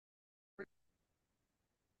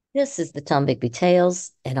This is the Tom Bigby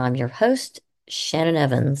Tales, and I'm your host, Shannon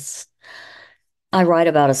Evans. I write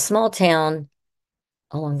about a small town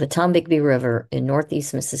along the Tombigbee River in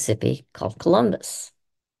northeast Mississippi called Columbus.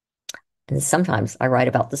 And sometimes I write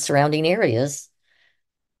about the surrounding areas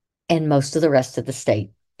and most of the rest of the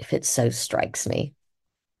state, if it so strikes me.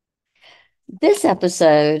 This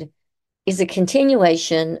episode is a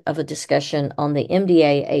continuation of a discussion on the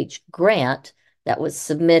MDAH grant that was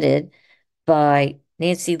submitted by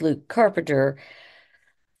Nancy Luke Carpenter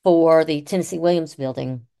for the Tennessee Williams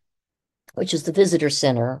Building, which is the visitor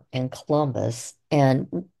center in Columbus.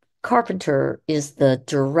 And Carpenter is the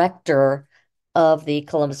director of the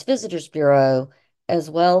Columbus Visitors Bureau, as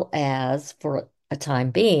well as, for a time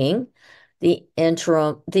being, the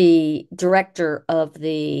director of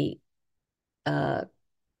the uh,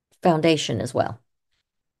 foundation as well.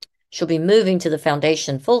 She'll be moving to the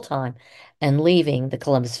foundation full time and leaving the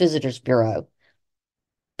Columbus Visitors Bureau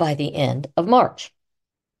by the end of March.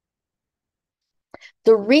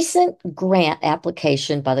 The recent grant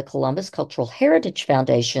application by the Columbus Cultural Heritage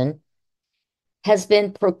Foundation has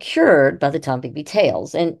been procured by the Tombigbee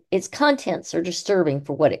Tales, and its contents are disturbing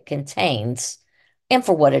for what it contains and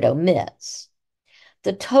for what it omits.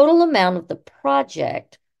 The total amount of the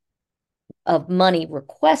project of money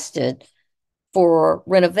requested for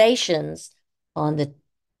renovations on the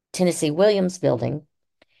Tennessee Williams building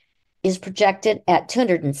is projected at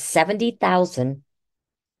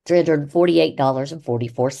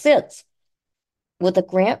 $270,348.44, with a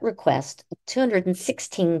grant request of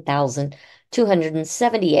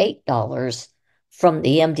 $216,278 from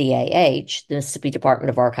the MDAH, the Mississippi Department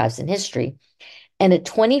of Archives and History, and a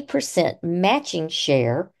 20% matching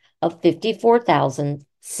share of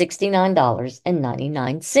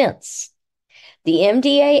 $54,069.99. The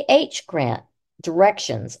MDAH grant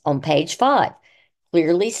directions on page 5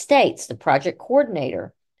 clearly states the project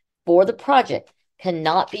coordinator for the project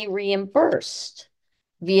cannot be reimbursed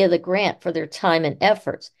via the grant for their time and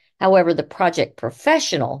efforts. However, the project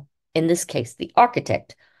professional, in this case, the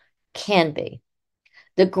architect, can be.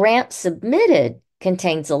 The grant submitted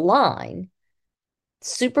contains a line,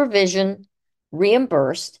 supervision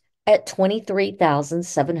reimbursed at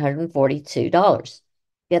 $23,742.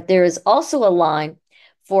 Yet there is also a line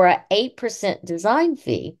for an 8% design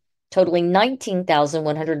fee totaling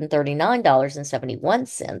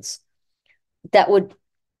 $19,139.71 that would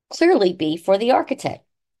clearly be for the architect.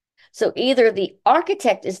 So either the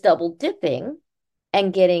architect is double dipping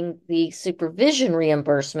and getting the supervision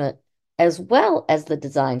reimbursement as well as the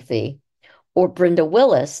design fee, or Brenda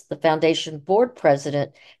Willis, the foundation board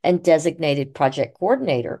president and designated project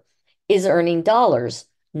coordinator, is earning dollars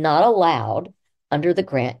not allowed under the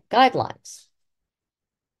grant guidelines.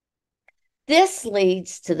 This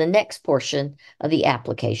leads to the next portion of the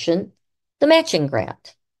application, the matching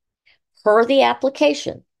grant. Per the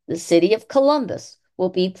application, the city of Columbus will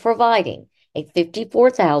be providing a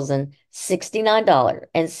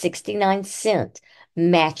 $54,069.69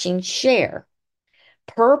 matching share.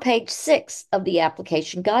 Per page 6 of the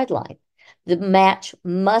application guideline, the match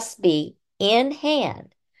must be in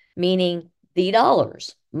hand, meaning the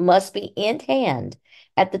dollars must be in hand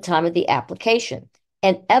at the time of the application,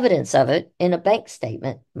 and evidence of it in a bank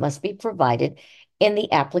statement must be provided in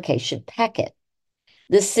the application packet.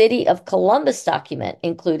 The City of Columbus document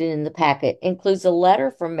included in the packet includes a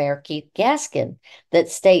letter from Mayor Keith Gaskin that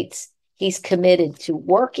states he's committed to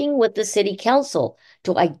working with the city council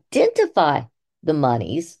to identify the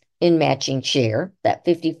monies in matching share, that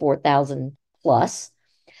 54,000 plus,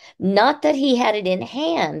 not that he had it in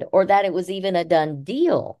hand or that it was even a done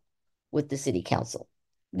deal with the city council.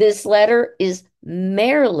 This letter is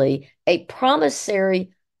merely a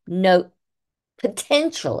promissory note,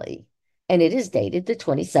 potentially, and it is dated the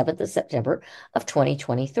 27th of September of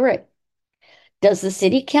 2023. Does the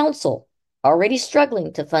city council, already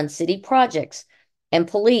struggling to fund city projects and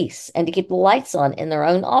police and to keep the lights on in their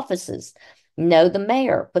own offices, know the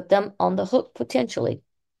mayor put them on the hook potentially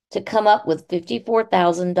to come up with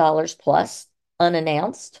 $54,000 plus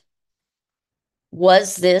unannounced?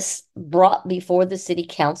 Was this brought before the city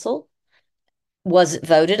council? Was it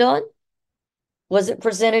voted on? Was it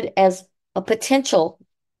presented as a potential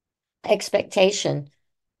expectation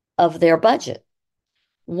of their budget?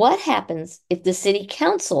 What happens if the city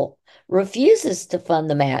council refuses to fund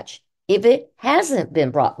the match if it hasn't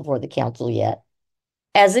been brought before the council yet,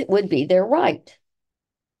 as it would be their right?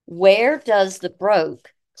 Where does the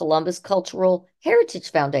broke Columbus Cultural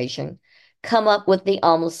Heritage Foundation come up with the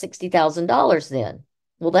almost $60,000 then?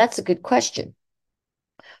 Well, that's a good question.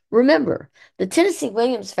 Remember, the Tennessee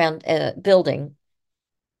Williams building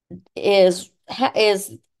is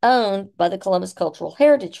owned by the Columbus Cultural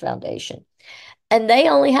Heritage Foundation. And they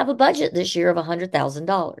only have a budget this year of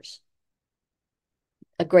 $100,000.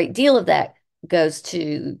 A great deal of that goes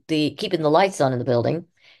to the keeping the lights on in the building,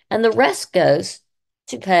 and the rest goes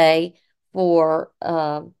to pay for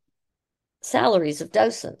salaries of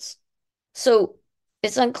docents. So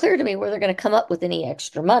it's unclear to me where they're going to come up with any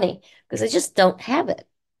extra money because they just don't have it.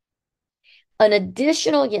 An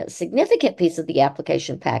additional yet significant piece of the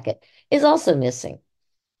application packet is also missing.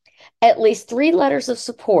 At least 3 letters of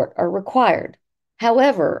support are required.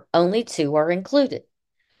 However, only 2 are included.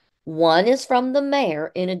 One is from the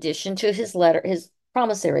mayor in addition to his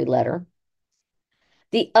promissory letter.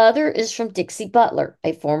 The other is from Dixie Butler,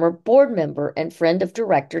 a former board member and friend of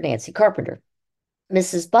director Nancy Carpenter.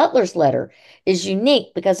 Mrs. Butler's letter is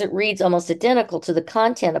unique because it reads almost identical to the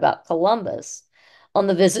content about Columbus on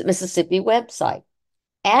the Visit Mississippi website.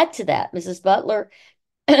 Add to that, Mrs. Butler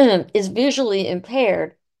is visually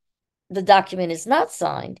impaired. The document is not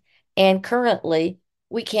signed, and currently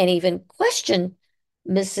we can't even question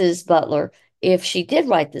Mrs. Butler if she did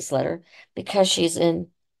write this letter because she's in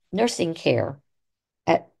nursing care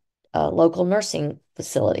at a local nursing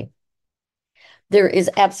facility. There is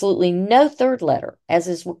absolutely no third letter, as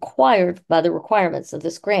is required by the requirements of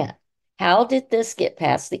this grant. How did this get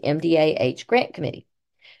past the MDAH grant committee?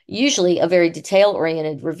 Usually, a very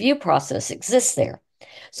detail-oriented review process exists there.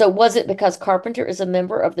 So, was it because Carpenter is a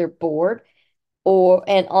member of their board,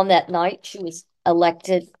 and on that night she was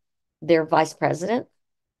elected their vice president?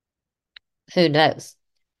 Who knows?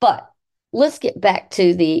 But let's get back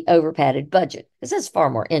to the overpadded budget because that's far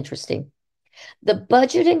more interesting. The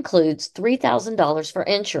budget includes $3,000 for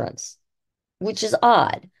insurance, which is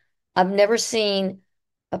odd. I've never seen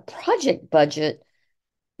a project budget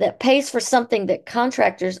that pays for something that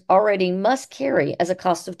contractors already must carry as a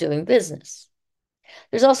cost of doing business.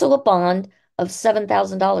 There's also a bond of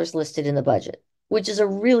 $7,000 listed in the budget, which is a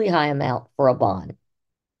really high amount for a bond.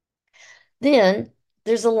 Then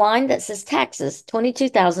there's a line that says taxes,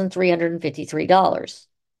 $22,353.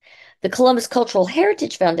 The Columbus Cultural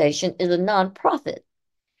Heritage Foundation is a nonprofit,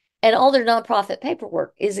 and all their nonprofit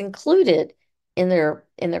paperwork is included in their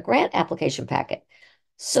grant application packet.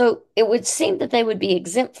 So it would seem that they would be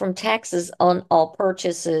exempt from taxes on all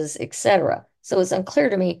purchases, etc. So it's unclear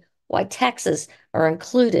to me why taxes are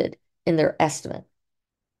included in their estimate.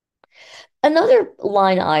 Another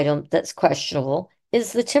line item that's questionable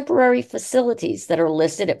is the temporary facilities that are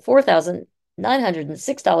listed at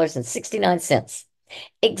 $4,906.69,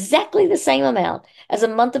 exactly the same amount as a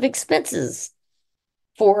month of expenses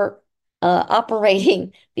for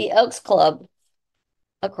operating the Elks Club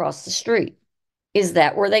across the street. Is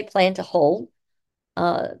that where they plan to hold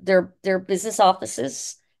their business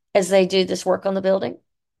offices as they do this work on the building?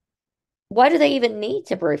 Why do they even need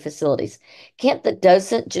temporary facilities? Can't the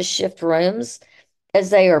docent just shift rooms as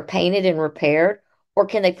they are painted and repaired? Or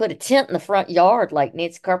can they put a tent in the front yard like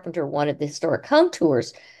Nancy Carpenter wanted the historic home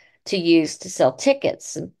tours to use to sell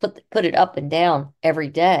tickets and put it up and down every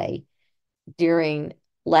day during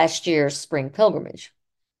last year's spring pilgrimage?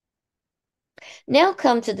 Now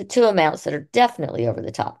come to the 2 amounts that are definitely over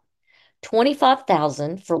the top.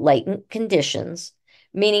 25,000 for latent conditions,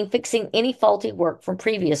 meaning fixing any faulty work from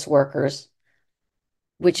previous workers,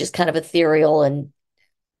 which is kind of ethereal and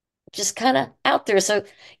just kind of out there. So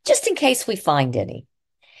just in case we find any.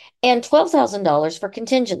 And $12,000 for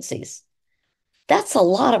contingencies. That's a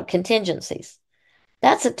lot of contingencies.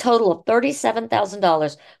 That's a total of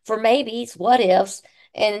 $37,000 for maybes, what ifs,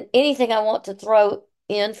 and anything I want to throw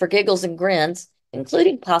in for giggles and grins,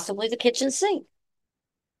 including possibly the kitchen sink.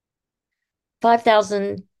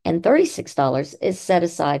 $5,036 is set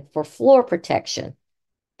aside for floor protection.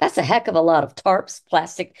 That's a heck of a lot of tarps,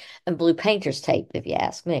 plastic, and blue painter's tape, if you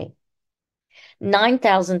ask me.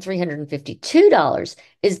 $9,352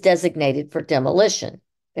 is designated for demolition.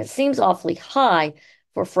 That seems awfully high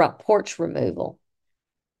for front porch removal.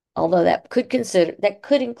 Although that could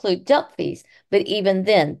include dump fees, but even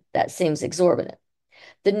then, that seems exorbitant.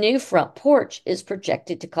 The new front porch is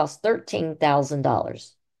projected to cost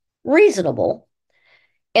 $13,000. Reasonable.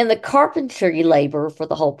 And the carpentry labor for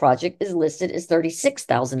the whole project is listed as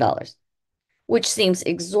 $36,000, which seems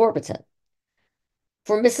exorbitant.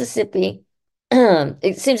 For Mississippi,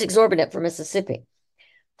 it seems exorbitant for Mississippi.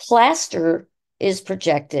 Plaster is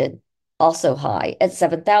projected also high at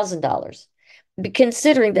 $7,000.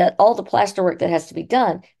 Considering that all the plaster work that has to be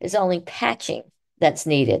done is only patching that's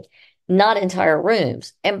needed, not entire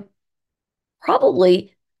rooms. And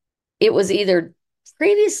probably it was either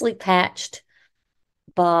previously patched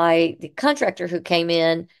by the contractor who came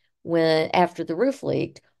in when after the roof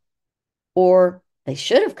leaked, or they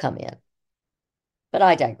should have come in. but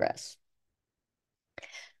I digress.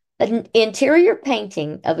 An interior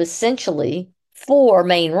painting of essentially four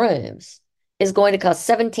main rooms is going to cost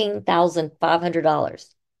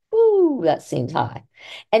 $17,500. Ooh, that seems high.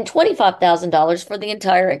 And $25,000 for the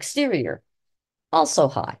entire exterior, also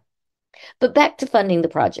high. But back to funding the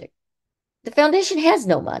project. The foundation has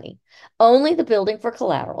no money, only the building for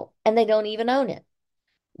collateral, and they don't even own it.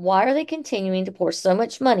 Why are they continuing to pour so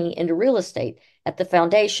much money into real estate at the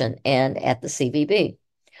foundation and at the CVB?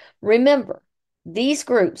 Remember, these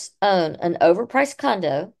groups own an overpriced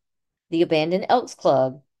condo, the abandoned Elks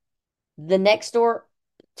Club, the next door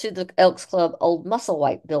to the Elks Club old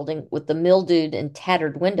Musselwhite building with the mildewed and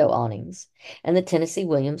tattered window awnings, and the Tennessee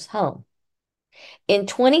Williams home. In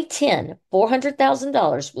 2010,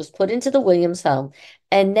 $400,000 was put into the Williams home,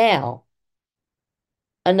 and now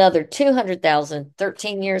another 200,000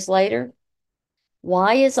 13 years later.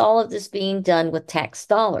 Why is all of this being done with tax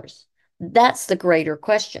dollars? That's the greater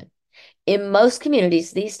question. In most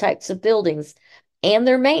communities, these types of buildings and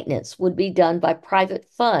their maintenance would be done by private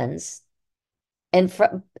funds and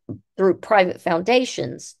through private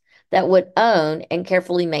foundations that would own and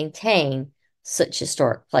carefully maintain such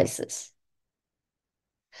historic places.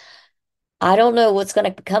 I don't know what's going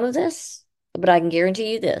to become of this, but I can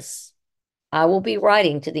guarantee you this. I will be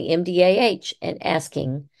writing to the MDAH and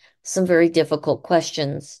asking some very difficult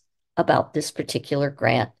questions about this particular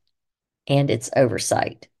grant and its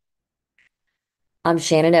oversight. I'm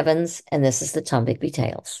Shannon Evans, and this is the Tom Bigby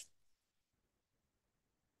Tales.